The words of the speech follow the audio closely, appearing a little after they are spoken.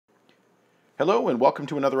Hello and welcome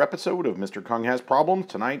to another episode of Mr. Kung Has Problems.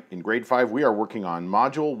 Tonight in grade 5 we are working on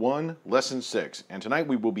Module 1, Lesson 6. And tonight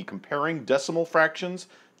we will be comparing decimal fractions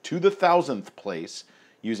to the thousandth place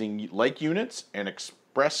using like units and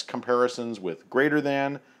express comparisons with greater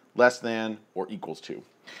than, less than, or equals to.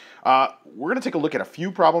 We're going to take a look at a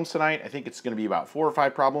few problems tonight. I think it's going to be about 4 or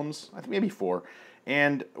 5 problems, I think maybe 4,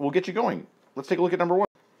 and we'll get you going. Let's take a look at number 1.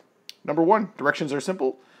 Number 1, directions are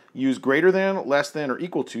simple. Use greater than, less than, or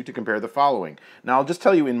equal to compare the following. Now, I'll just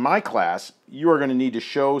tell you, in my class, you are going to need to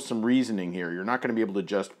show some reasoning here. You're not going to be able to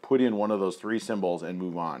just put in one of those 3 symbols and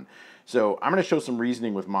move on. So I'm going to show some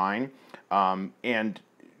reasoning with mine, and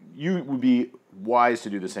you would be wise to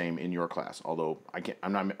do the same in your class. Although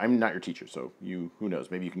I'm not your teacher, so who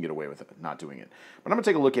knows? Maybe you can get away with it, not doing it. But I'm going to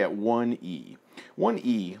take a look at 1E.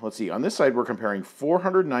 1E, let's see. On this side, we're comparing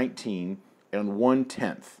 419 and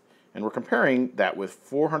 1/10. And we're comparing that with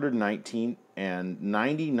 419 and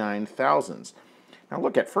 99 thousandths. Now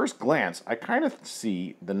look, at first glance, I kind of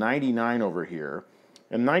see the 99 over here,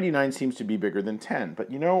 and 99 seems to be bigger than 10. But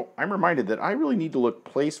you know, I'm reminded that I really need to look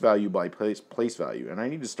place value by place value, and I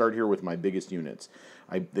need to start here with my biggest units.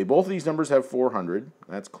 Both of these numbers have 400,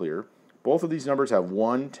 that's clear. Both of these numbers have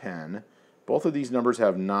 110. Both of these numbers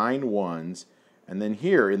have 9 ones, and then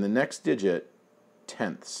here in the next digit,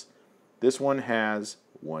 tenths. This one has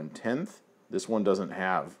 1/10. This one doesn't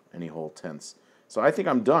have any whole tenths. So I think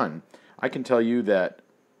I'm done. I can tell you that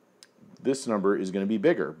this number is going to be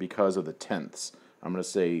bigger because of the tenths. I'm going to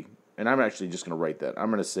say, and I'm actually just going to write that.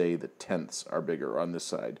 I'm going to say the tenths are bigger on this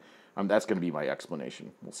side. That's going to be my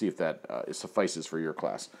explanation. We'll see if that suffices for your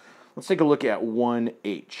class. Let's take a look at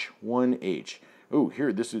 1H. 1H. Oh,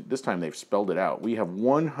 here, this time they've spelled it out. We have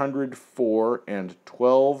 104 and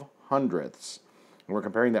 12 hundredths. And we're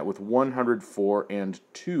comparing that with 104 and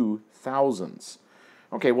 2 thousandths.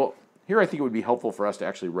 Okay, well, here I think it would be helpful for us to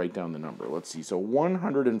actually write down the number. Let's see. So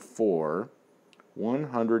 104,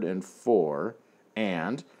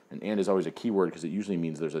 and is always a key word because it usually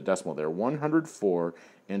means there's a decimal there. 104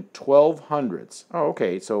 and 12 hundredths. Oh,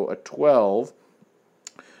 okay, so a 12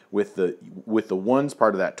 with the ones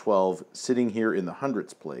part of that 12 sitting here in the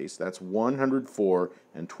hundredths place. That's 104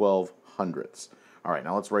 and 12 hundredths. All right,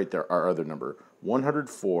 now let's write our other number.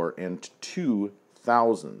 104 and 2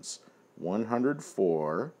 thousandths.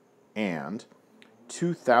 104 and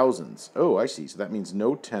 2 thousandths. Oh, I see. So that means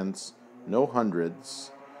no tenths, no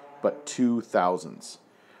hundredths, but 2 thousandths.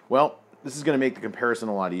 Well, this is going to make the comparison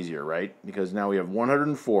a lot easier, right? Because now we have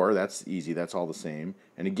 104. That's easy. That's all the same.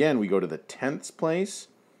 And again, we go to the tenths place.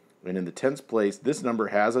 And in the tenths place, this number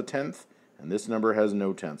has a tenth, and this number has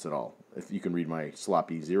no tenths at all. If you can read my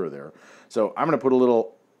sloppy 0 there. So I'm going to put a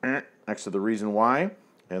little next to the reason why,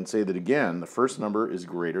 and say that again, the first number is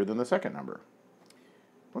greater than the second number.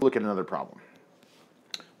 Let's look at another problem.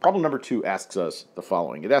 Problem number 2 asks us the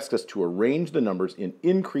following. It asks us to arrange the numbers in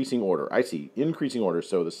increasing order. I see, increasing order,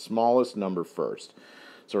 so the smallest number first.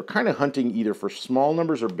 So we're kind of hunting either for small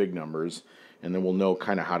numbers or big numbers, and then we'll know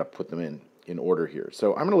kind of how to put them in order here.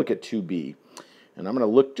 So I'm going to look at 2B, and I'm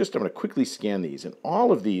going to quickly scan these, and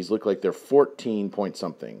all of these look like they're 14 point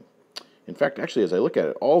something. In fact, actually, as I look at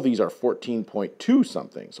it, all these are 14.2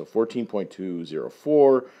 something. So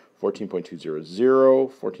 14.204,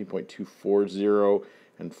 14.200, 14.240,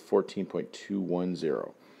 and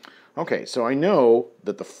 14.210. Okay, so I know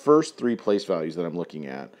that the first 3 place values that I'm looking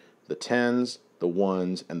at, the tens, the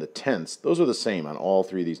ones, and the tenths, those are the same on all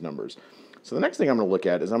 3 of these numbers. So the next thing I'm going to look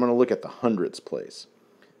at is I'm going to look at the hundredths place.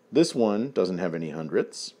 This one doesn't have any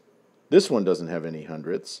hundredths. This one doesn't have any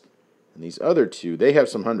hundredths. And these other 2, they have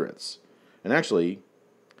some hundredths. And actually,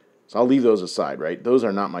 so I'll leave those aside, right? Those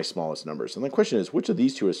are not my smallest numbers. And the question is, which of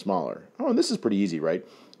these 2 is smaller? Oh, and this is pretty easy, right?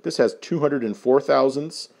 This has 204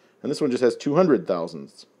 thousandths, and this one just has 200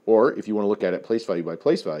 thousandths. Or, if you want to look at it place value by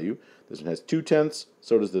place value, this one has 2 tenths,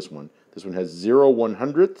 so does this one. This one has 0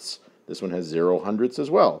 100ths, this one has 0 hundredths as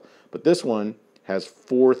well. But this one has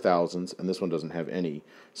 4 thousandths, and this one doesn't have any.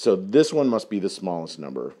 So this one must be the smallest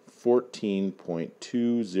number,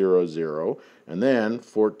 14.200, and then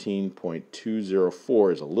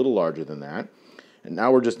 14.204 is a little larger than that. And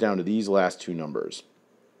now we're just down to these last 2 numbers.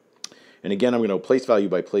 And again, I'm going to place value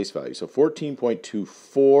by place value. So 14.24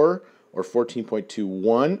 or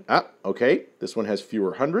 14.21. Okay, this one has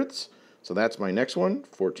fewer hundredths. So that's my next one,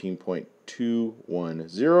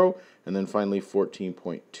 14.210, and then finally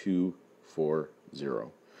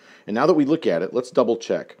 14.240. And now that we look at it, let's double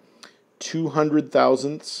check. 200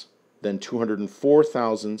 thousandths, then 204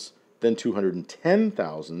 thousandths, then 210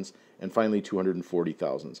 thousandths, and finally 240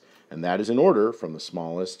 thousandths. And that is in order from the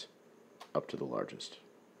smallest up to the largest.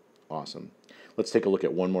 Awesome. Let's take a look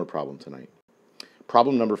at one more problem tonight.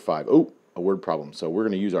 Problem number 5. Oh, a word problem. So we're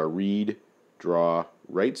going to use our read, draw,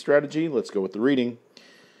 write strategy. Let's go with the reading.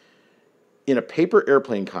 In a paper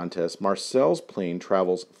airplane contest, Marcel's plane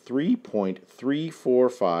travels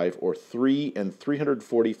 3.345 or 3 and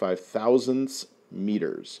 345 thousandths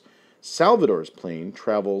meters. Salvador's plane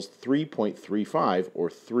travels 3.35 or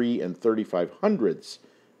 3 and 35 hundredths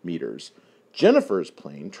meters. Jennifer's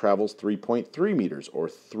plane travels 3.3 meters or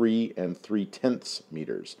 3 and 3/10ths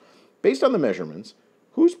meters. Based on the measurements,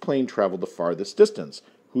 whose plane traveled the farthest distance?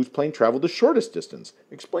 Whose plane traveled the shortest distance?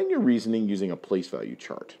 Explain your reasoning using a place value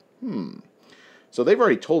chart. So they've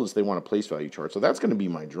already told us they want a place value chart, so that's going to be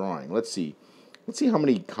my drawing. Let's see how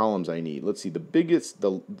many columns I need. Let's see, the biggest,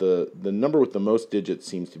 the number with the most digits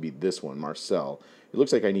seems to be this one, Marcel. It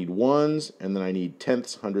looks like I need ones, and then I need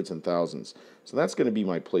tenths, hundreds, and thousands. So that's going to be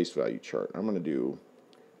my place value chart. I'm going to do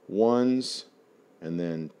ones, and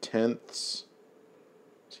then tenths.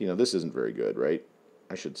 So, this isn't very good, right?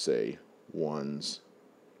 I should say ones,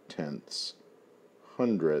 tenths,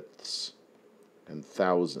 hundredths, and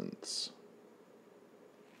thousandths.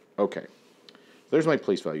 Okay, there's my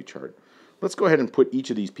place value chart. Let's go ahead and put each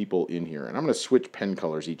of these people in here, and I'm going to switch pen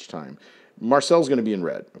colors each time. Marcel's going to be in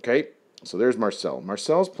red, okay? So there's Marcel.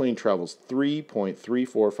 Marcel's plane travels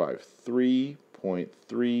 3.345.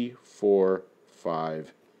 3.345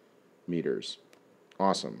 meters.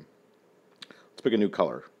 Awesome. Let's pick a new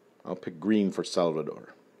color. I'll pick green for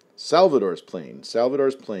Salvador. Salvador's plane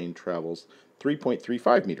travels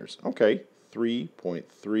 3.35 meters. Okay,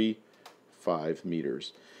 3.35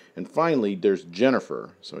 meters. And finally, there's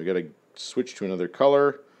Jennifer. So we got to switch to another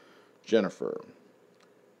color. Jennifer's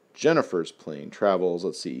plane travels,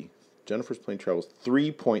 let's see, Jennifer's plane travels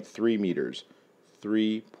 3.3 meters.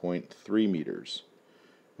 3.3 meters.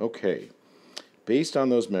 Okay, based on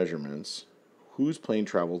those measurements, whose plane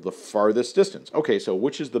traveled the farthest distance? Okay, so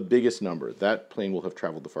which is the biggest number? That plane will have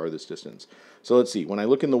traveled the farthest distance. So let's see, when I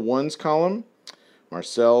look in the ones column,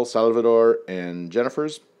 Marcel, Salvador, and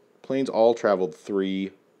Jennifer's planes all traveled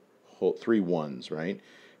three ones, right?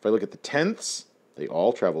 If I look at the tenths, they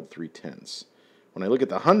all traveled 3/10ths. When I look at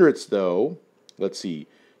the hundredths, though, let's see,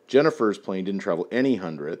 Jennifer's plane didn't travel any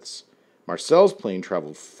hundredths, Marcel's plane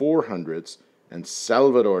traveled 4 hundredths, and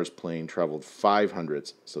Salvador's plane traveled 5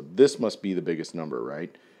 hundredths. So this must be the biggest number,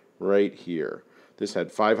 right? Right here. This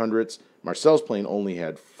had 5 hundredths. Marcel's plane only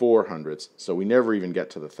had 4 hundredths, so we never even get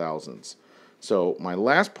to the thousandths. So my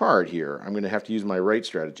last part here, I'm going to have to use my right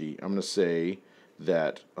strategy. I'm going to say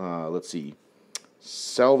that, let's see,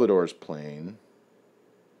 Salvador's plane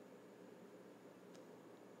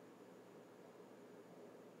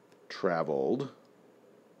traveled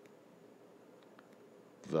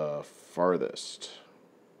the farthest.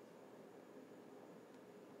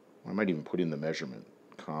 I might even put in the measurement,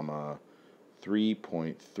 comma,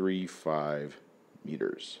 3.35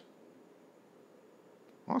 meters.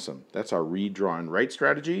 Awesome. That's our read, draw, and write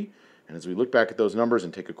strategy. And as we look back at those numbers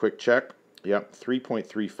and take a quick check, yep,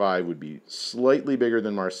 3.35 would be slightly bigger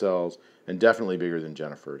than Marcel's and definitely bigger than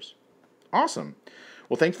Jennifer's. Awesome.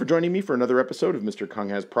 Well, thanks for joining me for another episode of Mr. Kung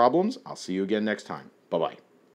Has Problems. I'll see you again next time. Bye-bye.